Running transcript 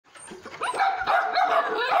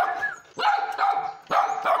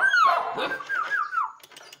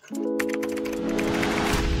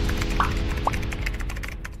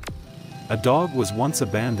A dog was once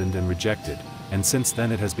abandoned and rejected, and since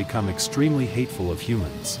then it has become extremely hateful of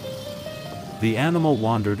humans. The animal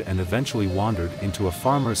wandered and eventually wandered into a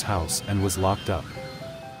farmer's house and was locked up.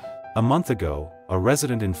 A month ago, a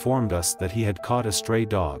resident informed us that he had caught a stray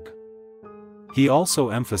dog. He also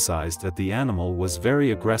emphasized that the animal was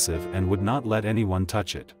very aggressive and would not let anyone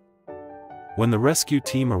touch it. When the rescue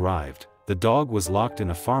team arrived, the dog was locked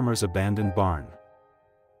in a farmer's abandoned barn.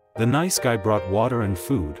 The nice guy brought water and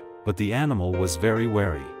food, but the animal was very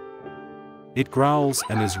wary. It growls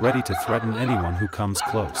and is ready to threaten anyone who comes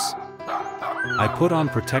close. I put on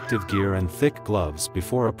protective gear and thick gloves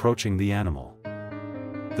before approaching the animal.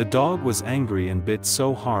 The dog was angry and bit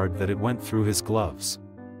so hard that it went through his gloves.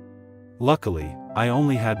 Luckily, I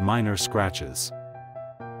only had minor scratches.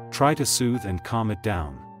 Try to soothe and calm it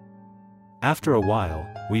down. After a while,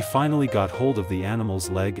 we finally got hold of the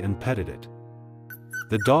animal's leg and petted it.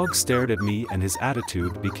 The dog stared at me and his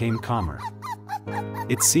attitude became calmer.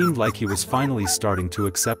 It seemed like he was finally starting to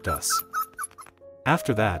accept us.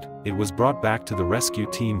 After that, it was brought back to the rescue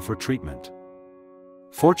team for treatment.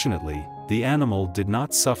 Fortunately, the animal did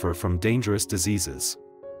not suffer from dangerous diseases.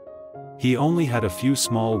 He only had a few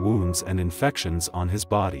small wounds and infections on his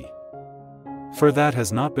body. Fur that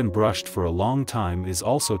has not been brushed for a long time is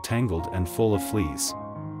also tangled and full of fleas.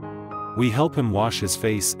 We help him wash his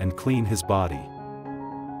face and clean his body.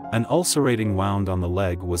 An ulcerating wound on the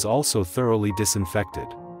leg was also thoroughly disinfected.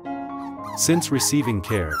 Since receiving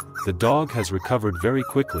care, the dog has recovered very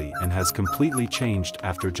quickly and has completely changed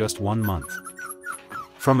after just 1 month.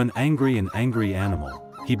 From an angry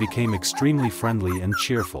animal, he became extremely friendly and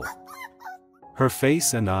cheerful. Her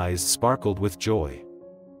face and eyes sparkled with joy.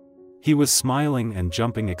 He was smiling and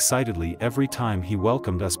jumping excitedly every time he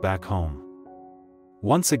welcomed us back home.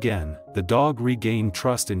 Once again, the dog regained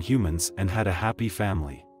trust in humans and had a happy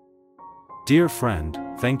family. Dear friend,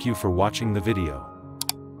 thank you for watching the video.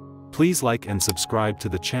 Please like and subscribe to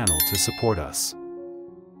the channel to support us.